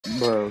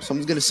Bro,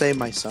 someone's gonna say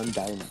my son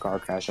died in a car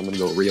crash. I'm gonna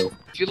go real.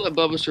 If you let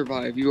Bubba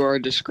survive, you are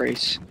a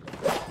disgrace.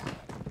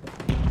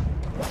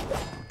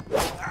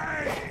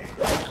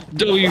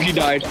 W, he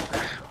died.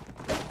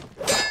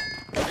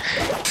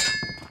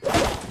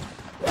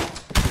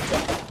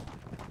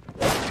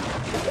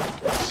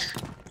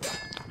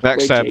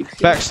 Backstab. Wait,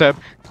 Backstab.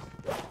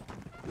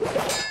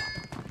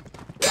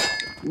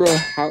 Bro,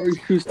 how are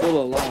you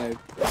still alive?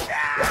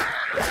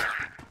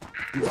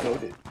 He's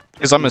goated.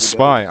 Because I'm a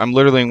spy. I'm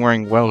literally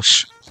wearing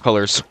Welsh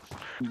colors.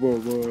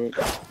 Whoa.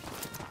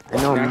 I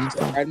know.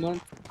 National Pride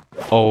Month?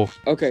 Oh.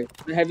 Okay,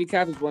 the heavy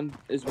cap is one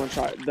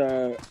shot.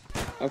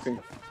 Okay.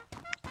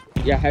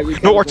 Yeah, heavy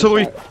cap No is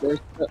artillery! one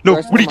shot. No,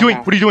 what are you doing?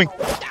 What are you doing?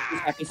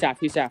 He's half.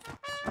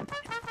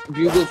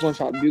 Bugle's one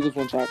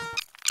shot.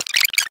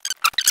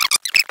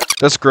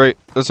 That's great.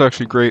 That's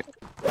actually great.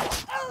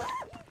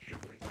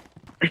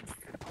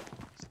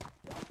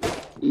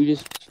 You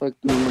just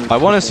fucking. I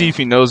want to see if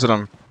he knows that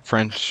I'm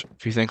French.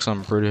 If he thinks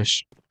I'm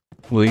British.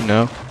 Will he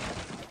know?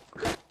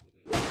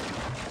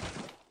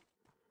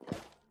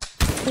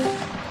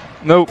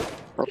 Nope.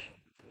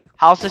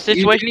 How's the You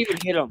situation? didn't even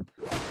hit him.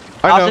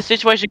 I How's know. the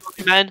situation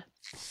going, man?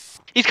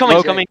 He's coming,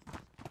 he's coming.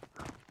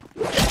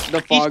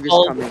 The fog is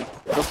coming.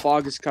 The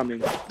fog is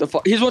coming.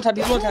 He's one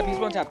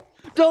tap.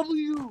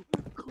 W!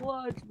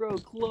 Clutch, bro.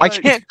 Clutch. I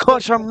can't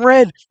clutch. I'm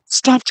red.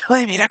 Stop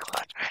telling me to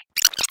clutch.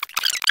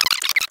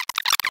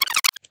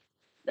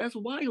 That's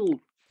wild.